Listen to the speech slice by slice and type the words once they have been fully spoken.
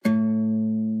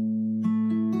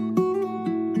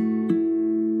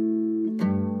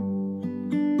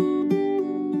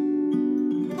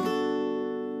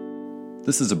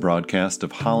This is a broadcast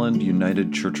of Holland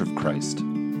United Church of Christ.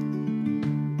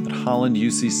 At Holland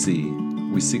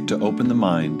UCC, we seek to open the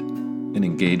mind and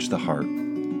engage the heart.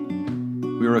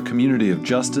 We are a community of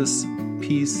justice,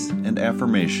 peace, and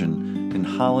affirmation in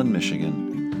Holland,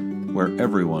 Michigan, where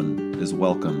everyone is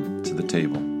welcome to the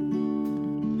table.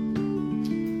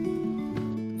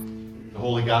 The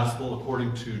Holy Gospel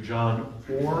according to John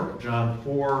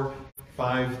 4,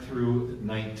 5 through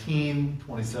 19,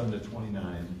 27 to 29,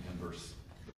 and verse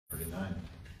 39.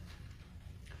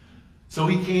 So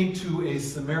he came to a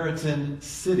Samaritan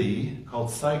city called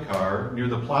Sychar, near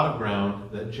the plot of ground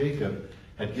that Jacob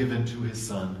had given to his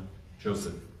son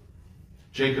Joseph.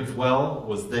 Jacob's well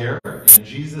was there, and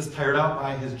Jesus, tired out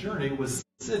by his journey, was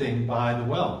sitting by the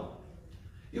well.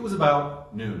 It was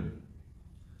about noon.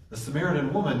 A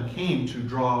Samaritan woman came to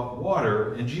draw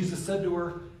water, and Jesus said to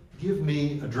her, "Give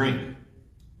me a drink."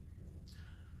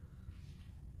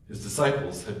 His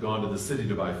disciples had gone to the city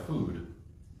to buy food.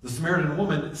 The Samaritan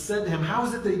woman said to him, "How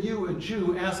is it that you, a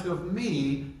Jew, ask of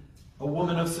me, a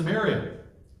woman of Samaria?"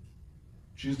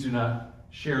 Jews do not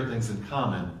share things in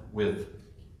common with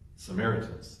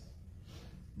Samaritans.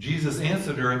 Jesus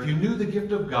answered her, "If you knew the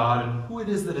gift of God and who it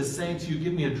is that is saying to you,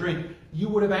 'Give me a drink,' you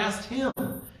would have asked him,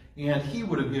 and he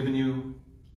would have given you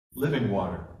living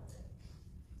water."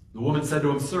 The woman said to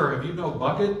him, "Sir, have you no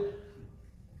bucket?"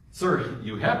 "Sir,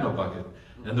 you have no bucket,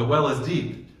 and the well is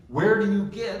deep. Where do you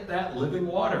get that living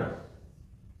water?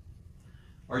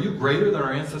 Are you greater than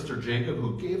our ancestor Jacob,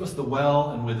 who gave us the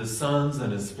well and with his sons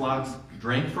and his flocks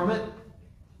drank from it?"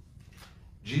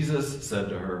 Jesus said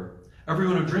to her,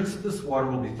 "Everyone who drinks of this water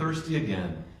will be thirsty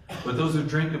again, but those who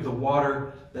drink of the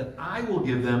water that I will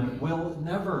give them will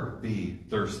never be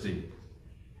thirsty.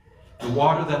 The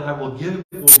water that I will give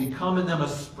will become in them a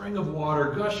spring of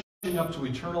water gushing up to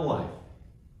eternal life."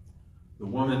 The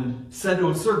woman said to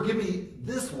him, "Sir, give me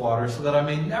this water so that I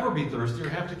may never be thirsty or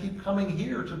have to keep coming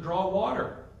here to draw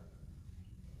water."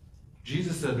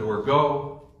 Jesus said to her,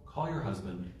 "Go, call your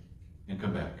husband and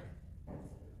come back."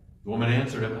 The woman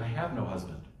answered him, "I have no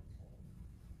husband."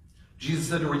 Jesus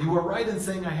said to her, "You are right in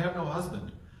saying, 'I have no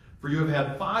husband,' for you have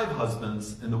had 5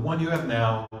 husbands, and the one you have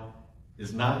now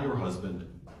is not your husband.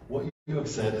 What you have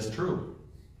said is true."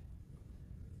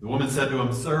 The woman said to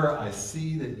him, "Sir, I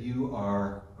see that you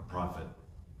are a prophet."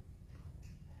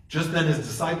 Just then his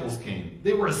disciples came.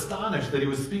 They were astonished that he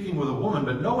was speaking with a woman,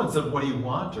 but no one said, "What do you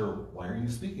want?" or "Why are you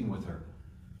speaking with her?"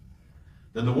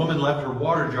 Then the woman left her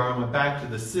water jar and went back to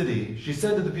the city. She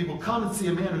said to the people, "Come and see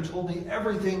a man who told me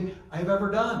everything I have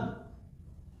ever done.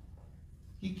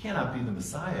 He cannot be the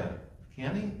Messiah,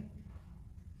 can he?"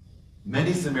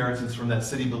 Many Samaritans from that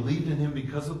city believed in him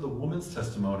because of the woman's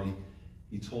testimony.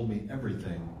 "He told me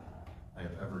everything I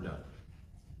have ever done."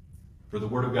 For the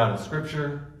word of God in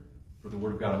Scripture, for the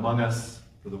word of God among us,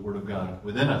 for the word of God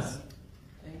within us.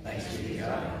 Thanks be to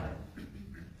God.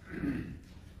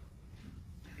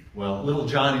 Well, little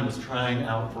Johnny was trying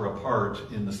out for a part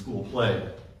in the school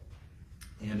play,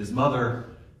 and his mother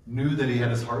knew that he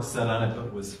had his heart set on it,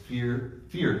 but was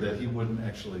feared that he wouldn't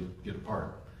actually get a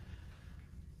part.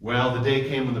 Well, the day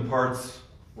came when the parts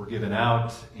were given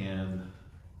out, and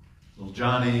little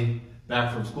Johnny,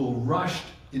 back from school, rushed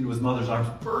into his mother's arms,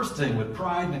 bursting with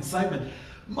pride and excitement.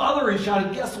 "Mother," he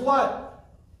shouted, "guess what?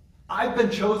 I've been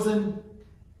chosen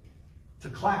to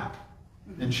clap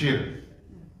and cheer."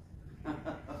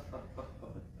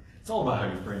 It's all about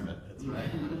how you frame it. That's right.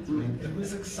 I mean, he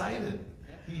was excited.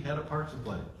 He had a part to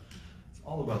play. It's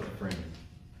all about the framing.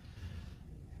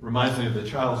 Reminds me of the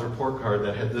child's report card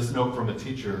that had this note from a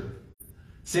teacher.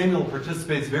 "Samuel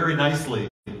participates very nicely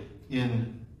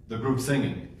in the group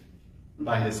singing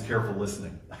by his careful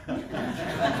listening."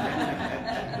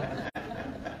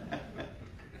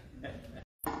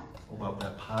 All about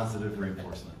that positive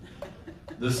reinforcement.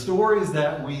 The stories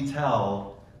that we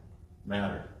tell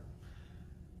matter.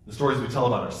 The stories we tell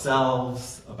about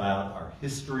ourselves, about our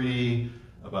history,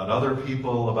 about other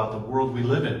people, about the world we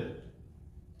live in.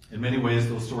 In many ways,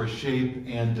 those stories shape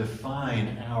and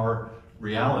define our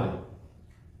reality.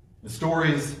 The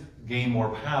stories gain more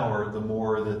power the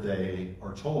more that they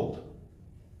are told.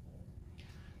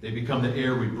 They become the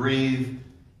air we breathe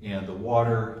and the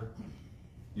water,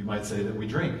 you might say, that we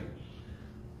drink.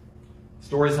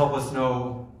 Stories help us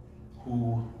know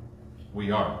who we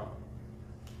are.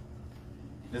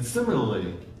 And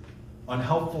similarly,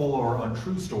 unhelpful or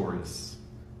untrue stories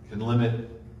can limit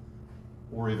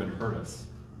or even hurt us.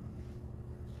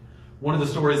 One of the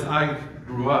stories I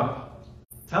grew up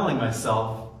telling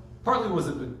myself, partly was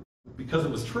it because it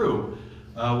was true,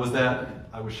 was that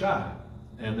I was shy,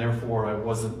 and therefore I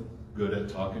wasn't good at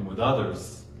talking with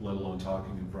others, let alone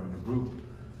talking in front of a group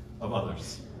of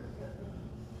others.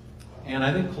 And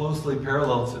I think closely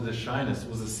parallel to this shyness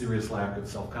was a serious lack of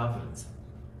self-confidence.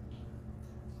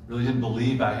 Really didn't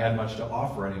believe I had much to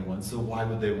offer anyone, so why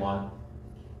would they want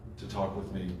to talk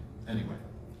with me anyway?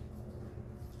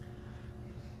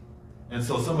 And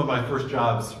so some of my first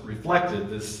jobs reflected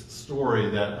this story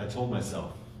that I told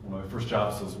myself. One of my first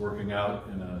jobs was working out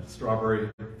in a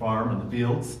strawberry farm in the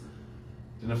fields.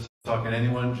 Didn't have to talk to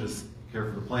anyone, just care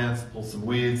for the plants, pull some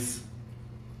weeds,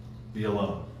 be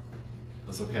alone.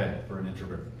 That's okay for an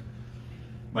introvert.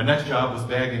 My next job was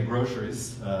bagging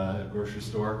groceries at a grocery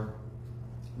store.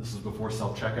 This was before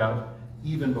self-checkout,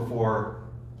 even before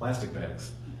plastic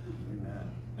bags.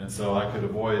 And so I could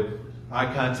avoid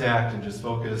eye contact and just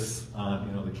focus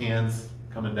on, the cans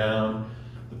coming down,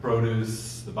 the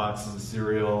produce, the boxes of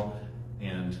cereal,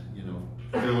 and,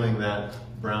 filling that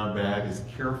brown bag as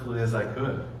carefully as I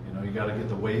could. You got to get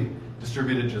the weight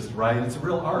distributed just right. It's a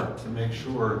real art to make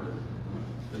sure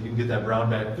that you can get that brown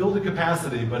bag filled to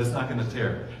capacity, but it's not going to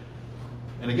tear.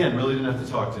 And again, really didn't have to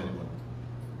talk to anyone.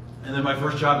 And then my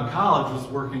first job in college was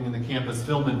working in the campus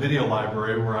film and video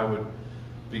library, where I would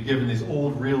be given these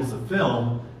old reels of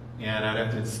film, and I'd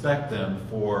have to inspect them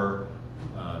for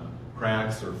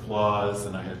cracks or flaws,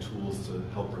 and I had tools to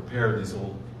help repair these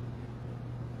old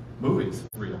movies,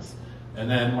 reels. And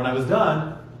then when I was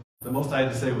done, the most I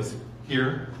had to say was,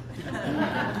 "Here,"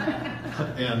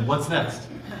 and "What's next?"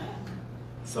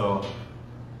 So,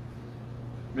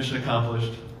 mission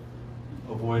accomplished,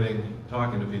 avoiding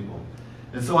talking to people.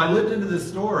 And so I lived into this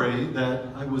story that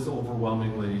I was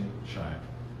overwhelmingly shy,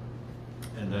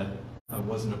 and that I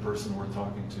wasn't a person worth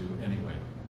talking to anyway.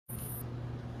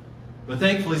 But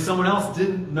thankfully, someone else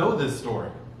didn't know this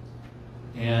story,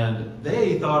 and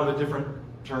they thought of a different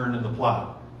turn in the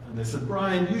plot. And they said,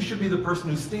 "Brian, you should be the person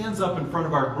who stands up in front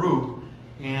of our group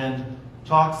and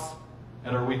talks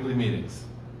at our weekly meetings.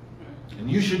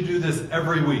 And you should do this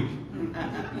every week."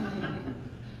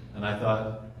 And I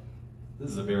thought, this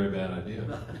is a very bad idea.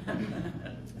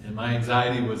 And my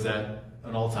anxiety was at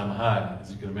an all-time high,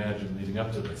 as you can imagine, leading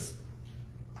up to this.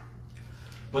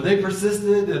 But they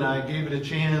persisted, and I gave it a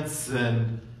chance,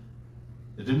 and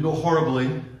it didn't go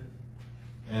horribly,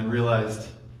 and realized,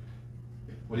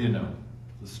 what do you know?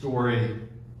 The story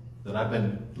that I've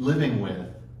been living with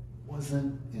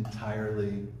wasn't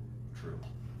entirely true.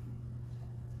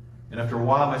 And after a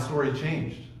while, my story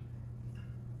changed.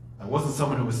 I wasn't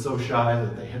someone who was so shy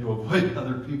that they had to avoid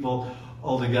other people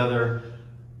altogether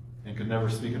and could never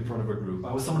speak in front of a group.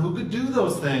 I was someone who could do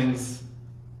those things,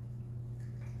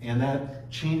 and that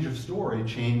change of story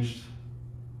changed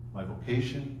my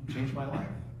vocation, changed my life.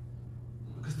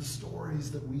 Because the stories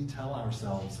that we tell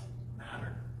ourselves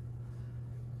matter.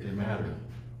 They matter.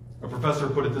 A professor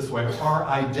put it this way: our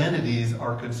identities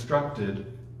are constructed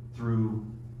through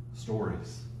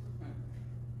stories.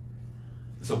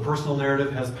 So personal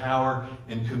narrative has power,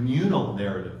 and communal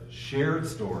narrative, shared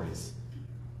stories,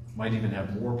 might even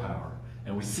have more power.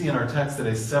 And we see in our text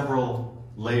today several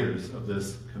layers of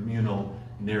this communal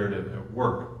narrative at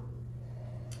work.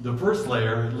 The first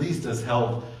layer, at least as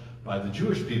held by the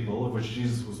Jewish people, of which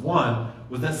Jesus was one,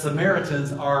 was that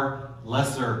Samaritans are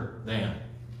lesser than.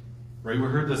 Right? We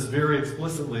heard this very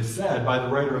explicitly said by the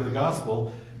writer of the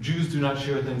gospel: Jews do not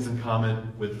share things in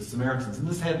common with the Samaritans. And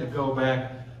this had to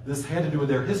do with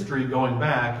their history going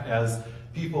back as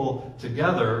people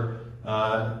together,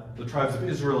 the tribes of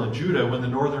Israel and Judah, when the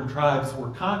northern tribes were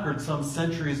conquered some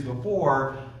centuries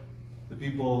before, the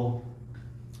people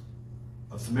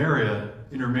of Samaria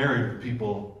intermarried with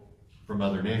people from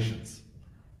other nations.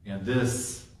 And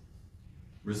this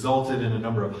resulted in a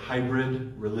number of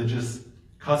hybrid religious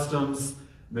customs,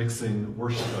 mixing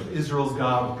worship of Israel's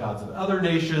God with gods of other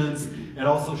nations, and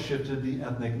also shifted the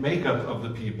ethnic makeup of the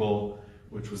people,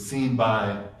 which was seen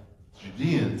by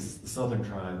Judeans, the southern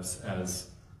tribes,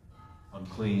 as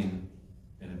unclean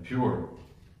and impure.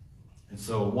 And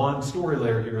so one story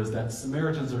layer here is that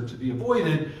Samaritans are to be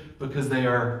avoided because they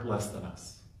are less than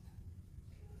us.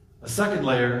 A second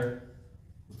layer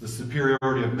is the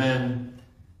superiority of men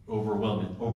over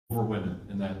women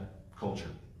in that culture.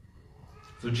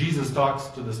 So Jesus talks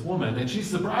to this woman, and she's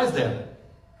surprised at it.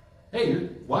 "Hey,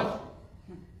 what?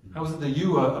 How is it that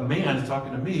you, a man, is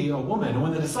talking to me, a woman?" And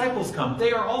when the disciples come,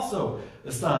 they are also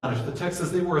astonished. The text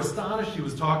says they were astonished he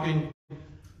was talking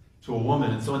to a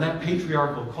woman. And so in that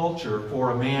patriarchal culture,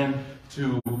 for a man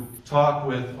to talk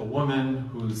with a woman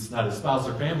who's not his spouse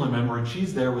or family member, and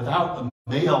she's there without a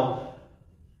male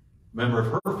member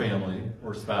of her family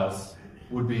or spouse,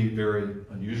 would be very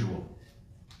unusual.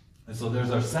 And so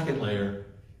there's our second layer,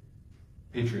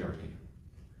 patriarchy.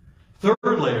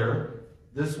 Third layer,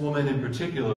 this woman in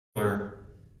particular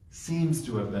seems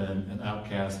to have been an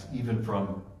outcast even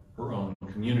from her own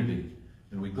community.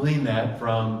 And we glean that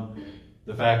from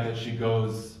the fact that she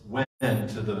goes when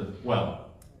to the well?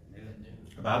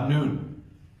 About noon.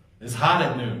 It's hot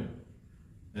at noon.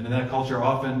 And in that culture,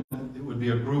 often it would be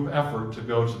a group effort to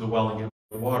go to the well and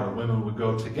get water. Women would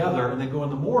go together, and they go in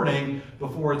the morning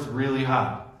before it's really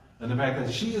hot. And the fact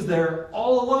that she is there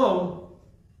all alone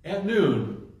at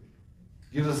noon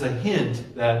gives us a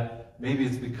hint that maybe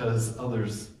it's because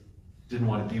others didn't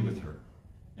want to be with her.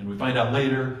 And we find out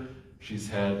later she's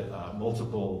had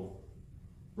multiple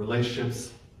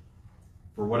relationships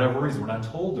for whatever reason. We're not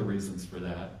told the reasons for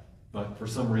that, but for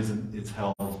some reason it's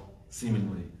held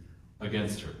seemingly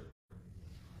against her.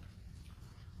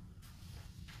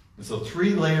 And so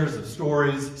 3 layers of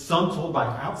stories, some told by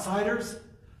outsiders,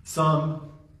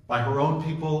 some by her own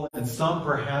people, and some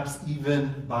perhaps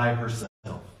even by herself.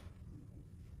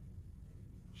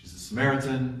 She's a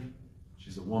Samaritan,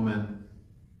 she's a woman,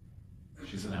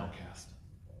 she's an outcast.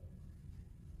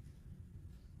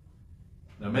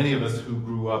 Now, many of us who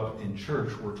grew up in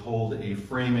church were told a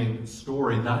framing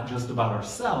story, not just about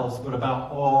ourselves, but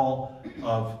about all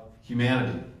of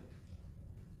humanity.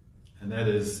 And that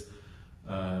is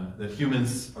that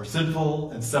humans are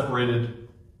sinful and separated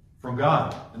from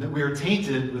God, and that we are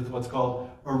tainted with what's called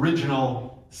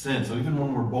original sin. So even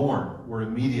when we're born, we're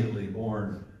immediately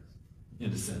born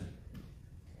into sin.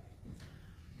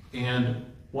 And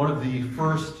one of the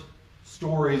first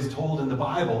stories told in the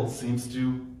Bible seems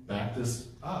to back this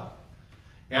up.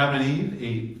 Adam and Eve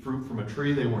ate fruit from a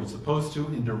tree they weren't supposed to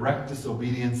in direct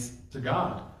disobedience to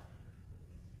God.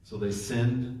 So they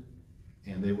sinned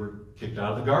and they were kicked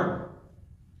out of the garden.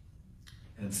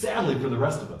 And sadly for the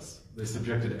rest of us, they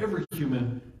subjected every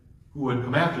human who would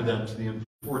come after them to the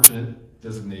unfortunate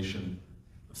designation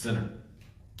of sinner.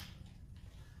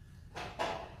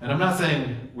 And I'm not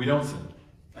saying we don't sin.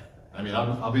 I mean,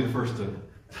 I'll be the first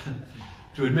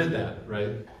to admit that,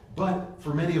 right? But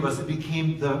for many of us, it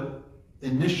became the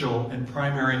initial and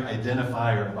primary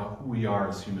identifier about who we are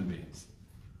as human beings.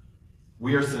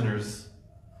 We are sinners.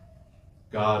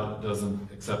 God doesn't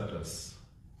accept us.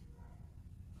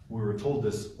 We were told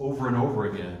this over and over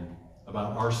again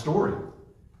about our story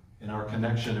and our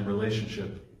connection and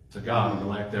relationship to God, and the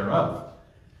lack thereof.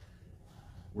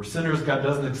 We're sinners, God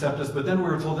doesn't accept us, but then we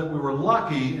were told that we were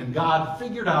lucky and God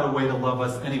figured out a way to love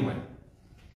us anyway.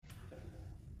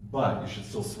 But you should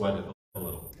still sweat it a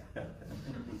little.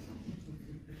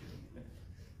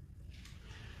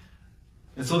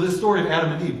 And so this story of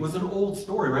Adam and Eve was an old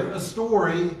story, right? A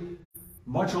story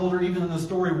much older even than the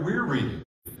story we're reading.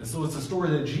 And so it's a story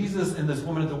that Jesus and this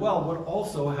woman at the well would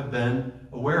also have been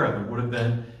aware of and would have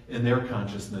been in their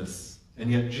consciousness.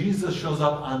 And yet Jesus shows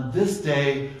up on this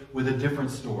day with a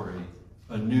different story,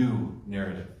 a new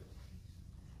narrative.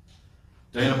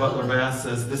 Diana Butler Bass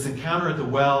says this encounter at the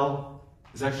well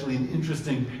is actually an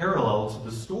interesting parallel to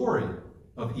the story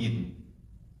of Eden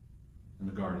in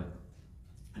the garden.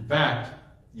 In fact,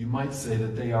 you might say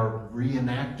that they are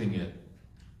reenacting it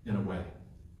in a way.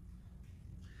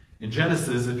 In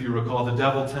Genesis, if you recall, the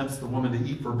devil tempts the woman to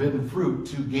eat forbidden fruit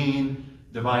to gain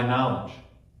divine knowledge.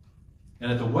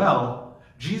 And at the well,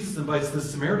 Jesus invites this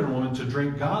Samaritan woman to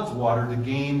drink God's water to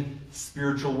gain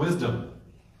spiritual wisdom.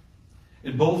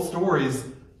 In both stories,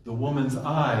 the woman's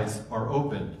eyes are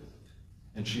opened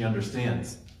and she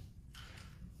understands.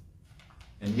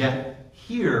 And yet,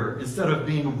 here, instead of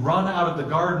being run out of the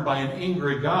garden by an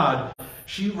angry God,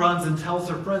 she runs and tells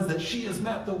her friends that she has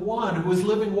met the one who is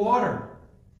living water.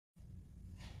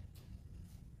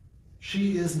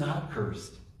 She is not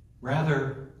cursed.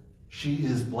 Rather, she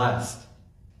is blessed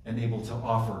and able to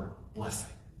offer blessing.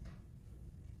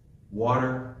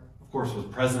 Water, of course, was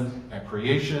present at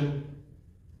creation,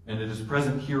 and it is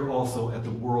present here also at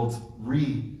the world's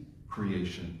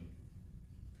recreation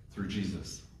through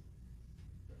Jesus.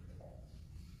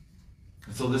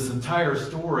 And so this entire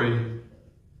story,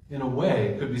 in a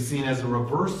way, could be seen as a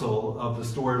reversal of the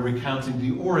story recounting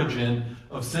the origin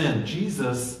of sin.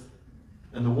 Jesus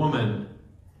and the woman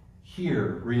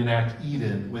here reenact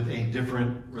Eden with a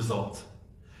different result.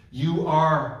 You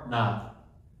are not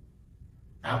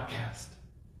outcast.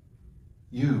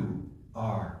 You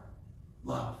are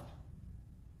loved.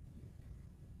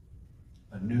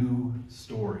 A new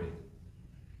story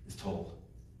is told.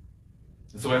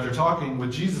 And so after talking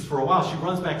with Jesus for a while, she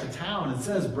runs back to town and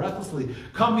says breathlessly,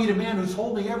 "Come meet a man who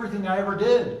told me everything I ever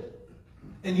did."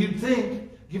 And you'd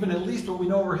think, given at least what we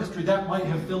know of her history, that might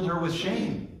have filled her with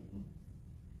shame.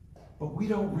 But we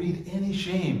don't read any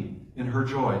shame in her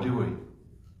joy, do we?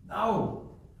 No,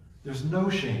 there's no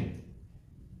shame.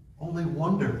 Only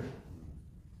wonder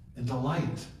and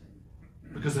delight.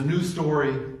 Because a new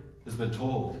story has been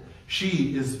told.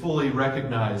 She is fully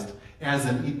recognized as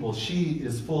an equal. She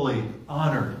is fully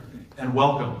honored and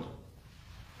welcomed.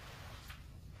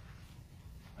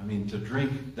 I mean, to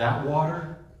drink that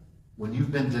water when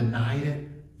you've been denied it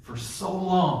for so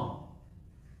long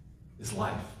is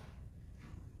life.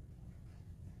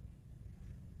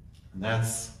 And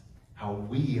that's how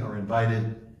we are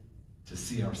invited to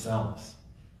see ourselves,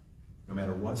 no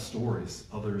matter what stories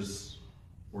others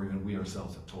or even we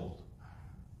ourselves have told.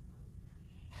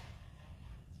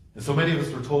 And so many of us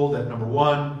were told that, number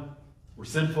one, we're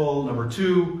sinful. Number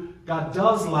two, God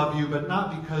does love you, but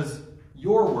not because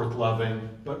you're worth loving,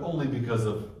 but only because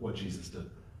of what Jesus did.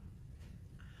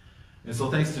 And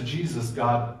so thanks to Jesus,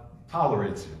 God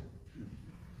tolerates you.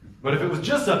 But if it was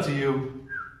just up to you,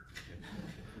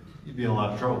 you'd be in a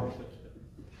lot of trouble.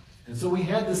 And so we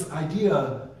had this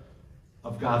idea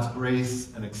of God's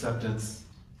grace and acceptance,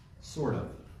 sort of.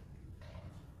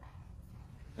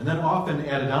 And then often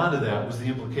added on to that was the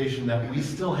implication that we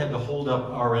still had to hold up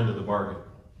our end of the bargain.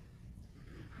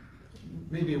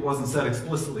 Maybe it wasn't said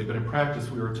explicitly, but in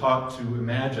practice we were taught to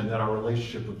imagine that our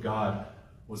relationship with God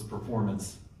was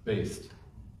performance-based.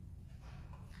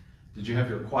 Did you have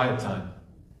your quiet time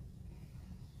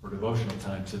or devotional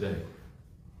time today?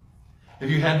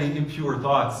 Have you had any impure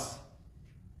thoughts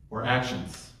or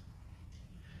actions?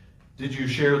 Did you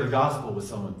share the gospel with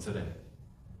someone today?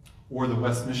 Or the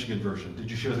West Michigan version? Did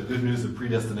you share the good news of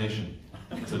predestination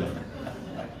today?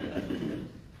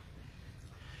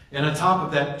 And on top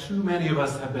of that, too many of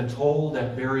us have been told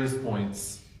at various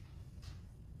points,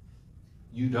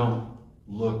 you don't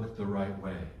look the right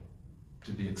way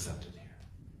to be accepted here.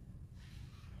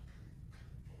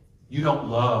 You don't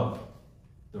love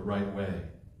the right way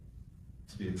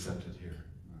to be accepted here.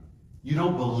 You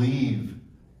don't believe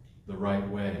the right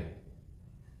way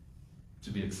to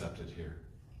be accepted here.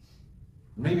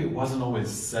 Maybe it wasn't always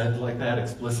said like that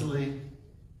explicitly,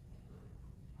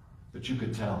 but you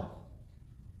could tell.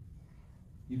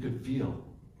 You could feel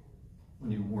when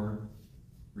you weren't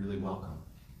really welcome,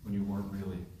 when you weren't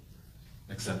really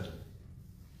accepted.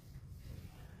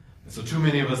 And so too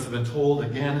many of us have been told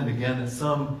again and again that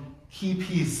some key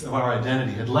piece of our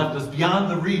identity had left us beyond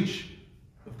the reach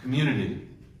of community,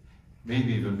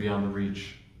 maybe even beyond the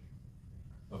reach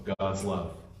of God's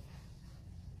love.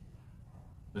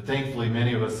 But thankfully,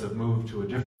 many of us have moved to a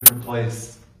different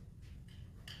place,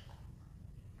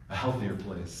 a healthier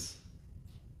place,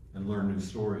 and learned new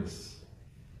stories.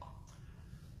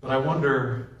 But I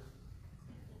wonder,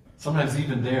 sometimes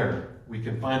even there, we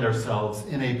can find ourselves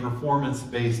in a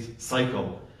performance-based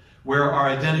cycle where our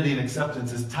identity and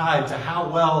acceptance is tied to how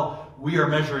well we are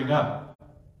measuring up.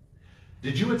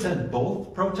 Did you attend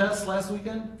both protests last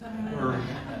weekend? Or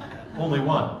only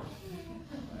one?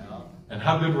 And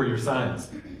how good were your signs?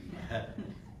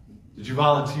 Did you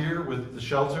volunteer with the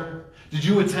shelter? Did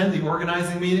you attend the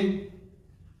organizing meeting?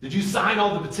 Did you sign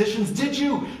all the petitions? Did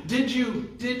you?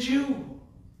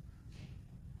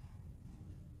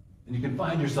 And you can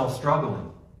find yourself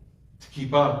struggling to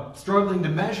keep up, struggling to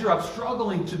measure up,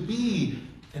 struggling to be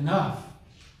enough.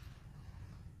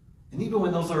 And even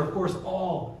when those are, of course,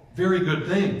 all very good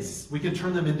things, we can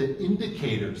turn them into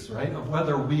indicators, right, of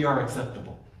whether we are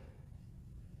acceptable.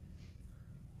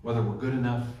 Whether we're good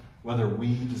enough, whether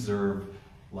we deserve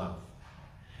love.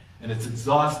 And it's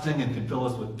exhausting and can fill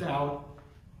us with doubt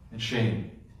and shame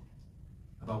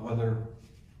about whether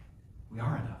we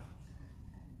are enough.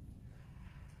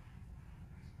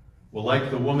 Well,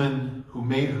 like the woman who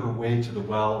made her way to the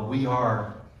well, we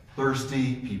are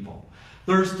thirsty people.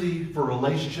 Thirsty for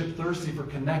relationship, thirsty for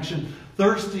connection,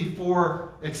 thirsty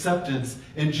for acceptance.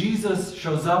 And Jesus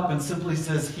shows up and simply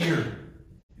says, "Here,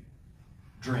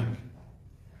 drink."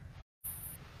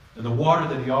 And the water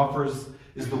that he offers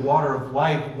is the water of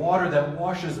life, water that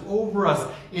washes over us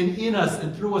and in us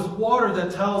and through us, water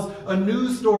that tells a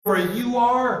new story. You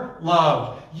are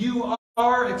loved. You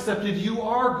are accepted. You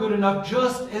are good enough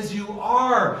just as you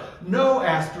are. No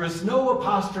asterisks, no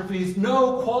apostrophes,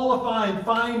 no qualifying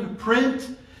fine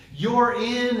print. You're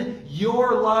in,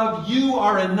 you're loved, you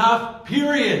are enough,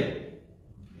 period.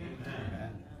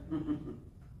 Amen.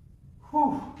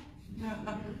 Whew.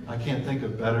 I can't think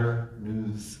of better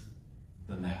news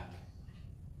than that.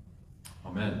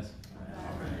 Amen.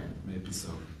 Amen. May it be so.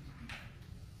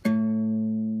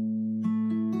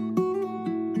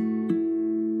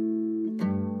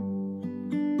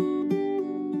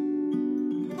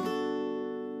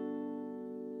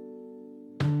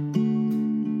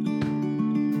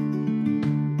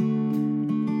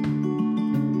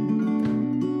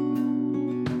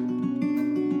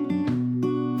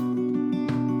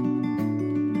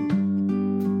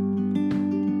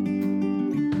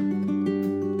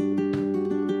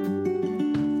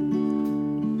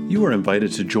 You are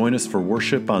invited to join us for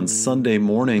worship on Sunday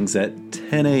mornings at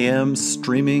 10 a.m.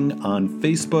 streaming on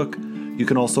Facebook. You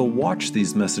can also watch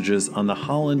these messages on the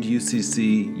Holland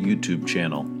UCC YouTube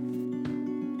channel.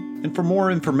 And for more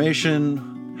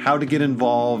information, how to get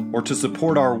involved, or to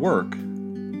support our work,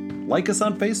 like us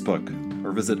on Facebook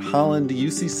or visit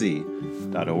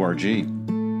hollanducc.org.